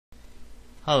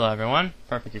Hello everyone,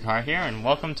 Perfect Guitar here, and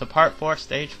welcome to Part 4,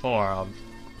 Stage 4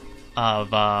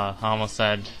 I almost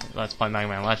said Let's Play Mega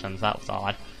Man Legends, that was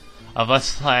odd. Of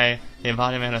Let's Play The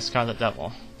Embodiment of Scarlet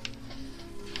Devil.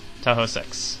 Touhou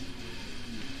 6.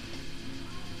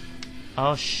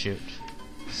 Oh shoot.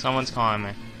 Someone's calling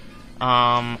me.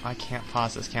 I can't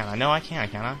pause this, can I? No, I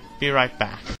can't I? Be right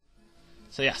back.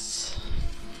 So yes,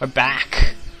 we're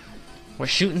back. We're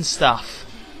shooting stuff.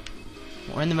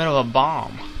 We're in the middle of a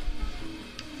bomb.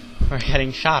 We're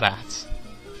getting shot at.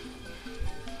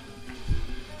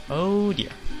 Oh dear.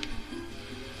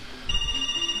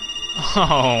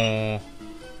 Oh,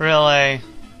 really?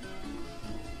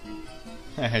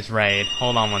 There's Raid.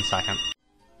 Hold on one second.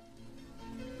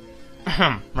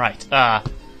 Right,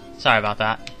 sorry about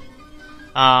that.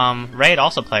 Raid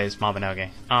also plays Mabinogi.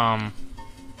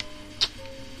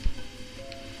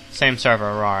 Same server,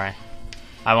 Aurora.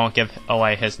 I won't give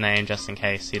away his name just in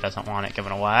case he doesn't want it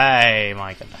given away.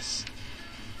 My goodness.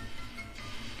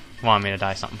 Want me to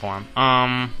die something for him.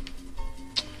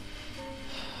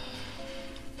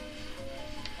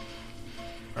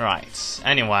 Right.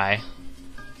 Anyway.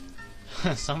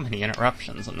 So many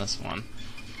interruptions in this one.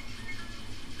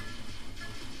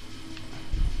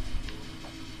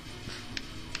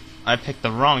 I picked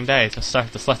the wrong day to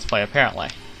start this Let's Play, apparently.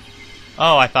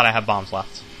 Oh, I thought I had bombs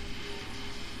left.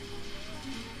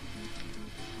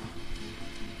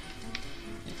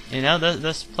 You know,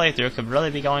 this playthrough could really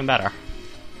be going better.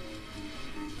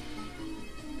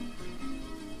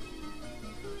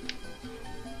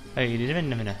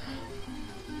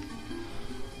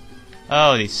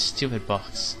 Oh, these stupid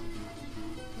books.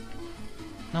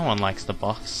 No one likes the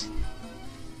books.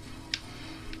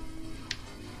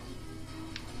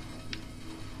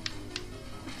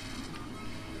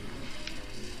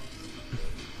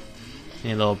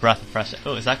 Need a little breath of fresh air.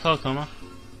 Oh, is that Kokoma?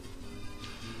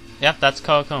 Yep, that's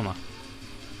Kokoma.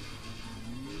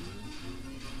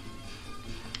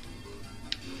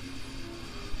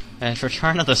 And it's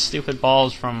Return of the Stupid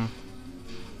Balls from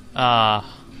my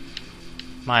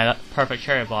Perfect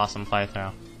Cherry Blossom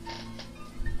playthrough.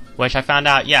 Which I found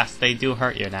out, yes, they do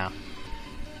hurt you now.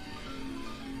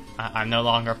 I'm no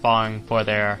longer falling for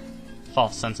their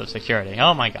false sense of security.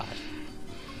 Oh my god.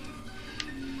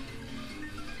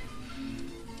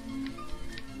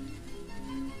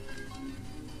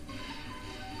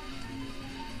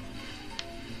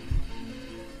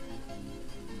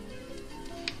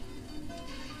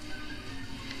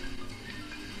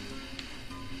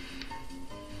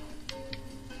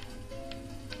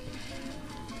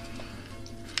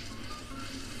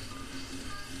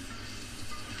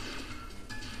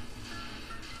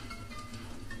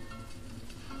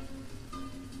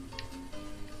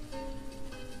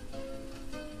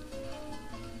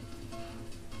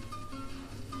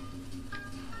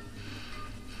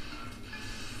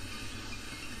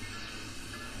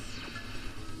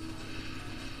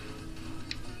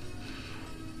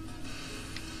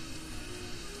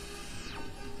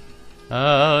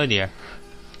 Oh dear.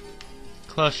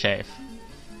 Close shave.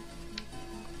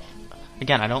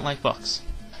 Again, I don't like books.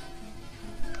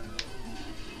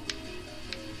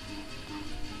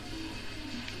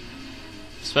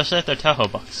 Especially if they're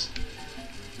Touhou books.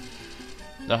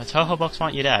 The Touhou books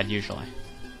want you dead, usually.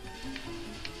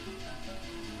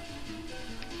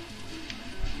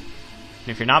 And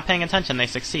if you're not paying attention, they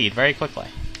succeed very quickly.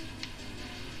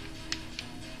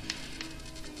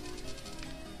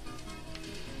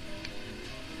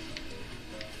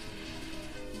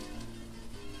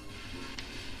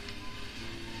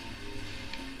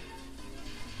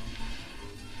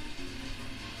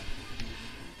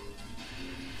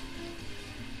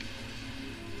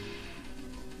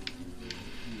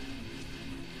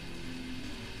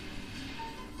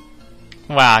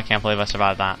 Wow, I can't believe I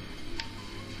survived that.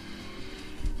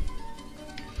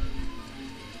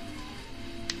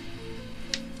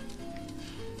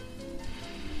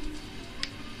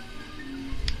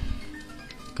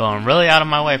 Going really out of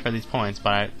my way for these points,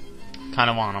 but I kind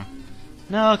of want them.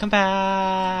 No, come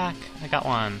back! I got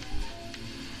one.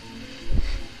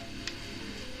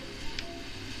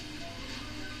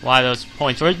 Why those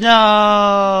points were...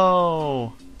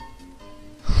 No!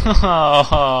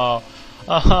 Oh,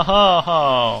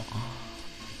 oh,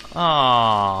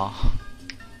 oh,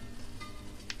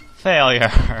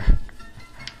 failure.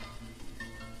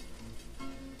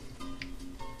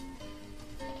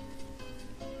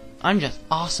 I'm just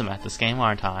awesome at this game,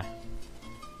 aren't I?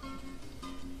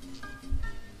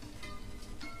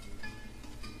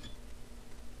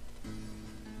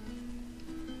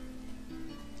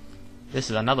 This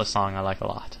is another song I like a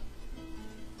lot.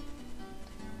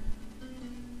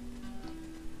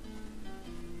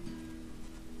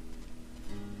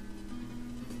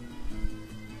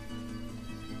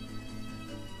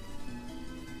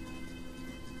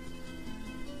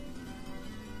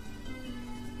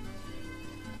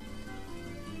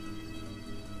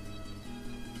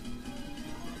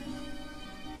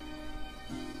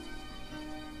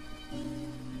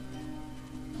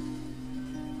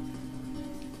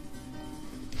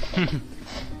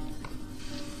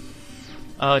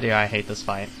 Oh dear, I hate this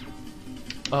fight.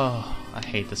 Oh, I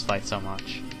hate this fight so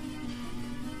much.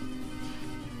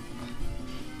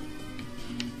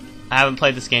 I haven't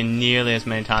played this game nearly as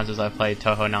many times as I've played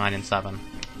Touhou 9 and 7.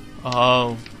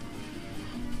 Oh.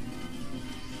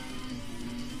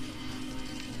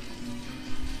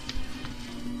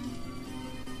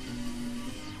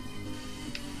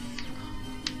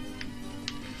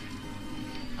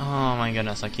 Oh my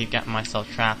goodness, I keep getting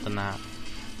myself trapped in that.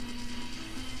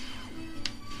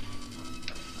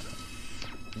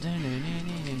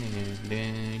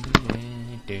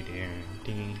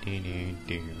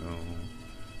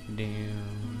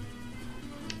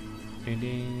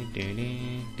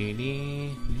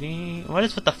 What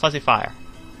is with the fuzzy fire?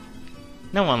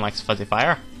 No one likes fuzzy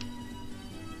fire.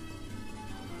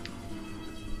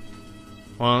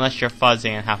 Well, unless you're fuzzy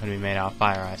and happen to be made out of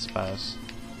fire, I suppose.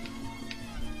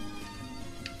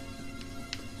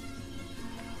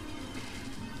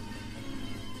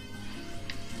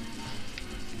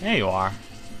 There you are.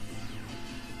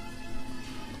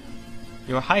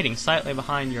 You were hiding slightly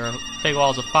behind your big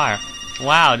walls of fire.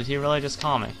 Wow, did he really just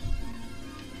call me?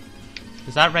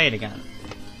 Is that raid again?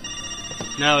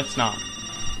 No, it's not.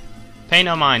 Pay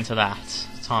no mind to that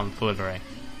tomfoolery.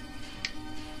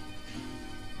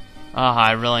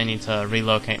 I really need to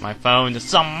relocate my phone to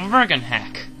some friggin'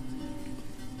 heck.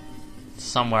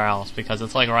 Somewhere else, because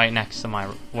it's like right next to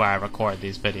where I record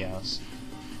these videos.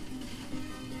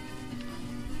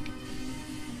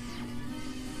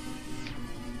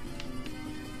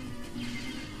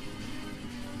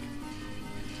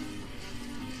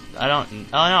 Oh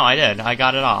no, I did. I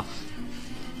got it off.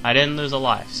 I didn't lose a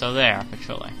life, so there,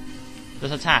 Patchoulli.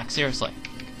 This attack, seriously.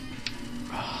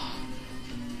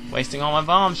 Wasting all my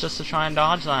bombs just to try and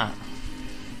dodge that.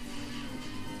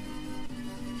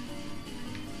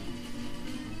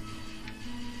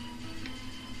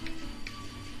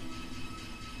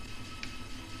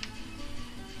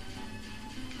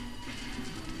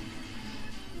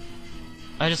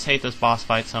 I just hate this boss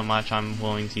fight so much, I'm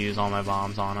willing to use all my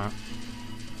bombs on it.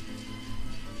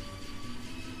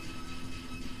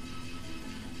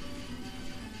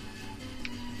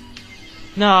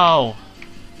 No!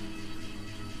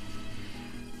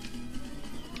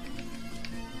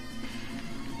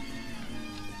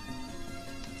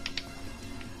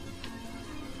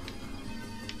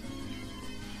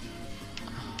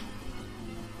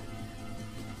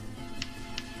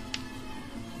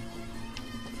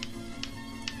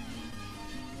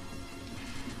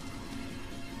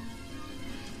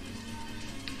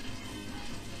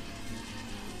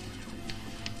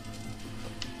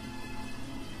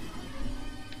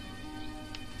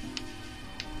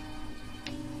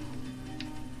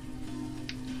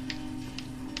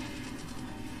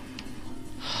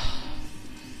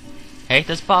 Hate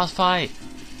this boss fight.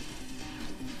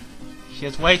 She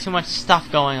has way too much stuff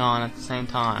going on at the same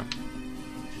time.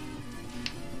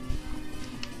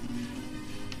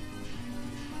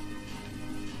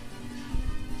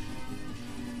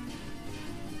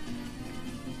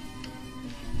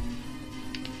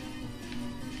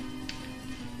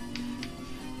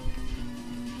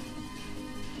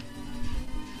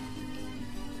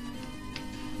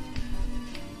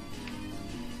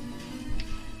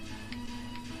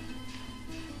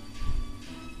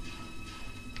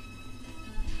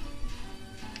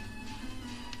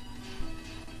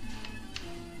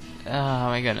 Oh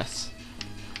my goodness.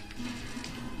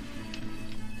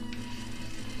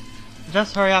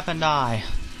 Just hurry up and die.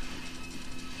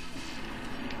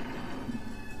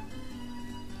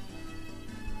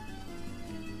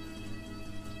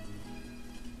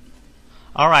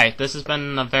 Alright, this has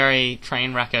been a very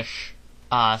train wreckish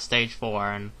stage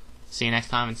 4, and see you next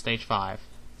time in stage 5.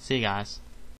 See you guys.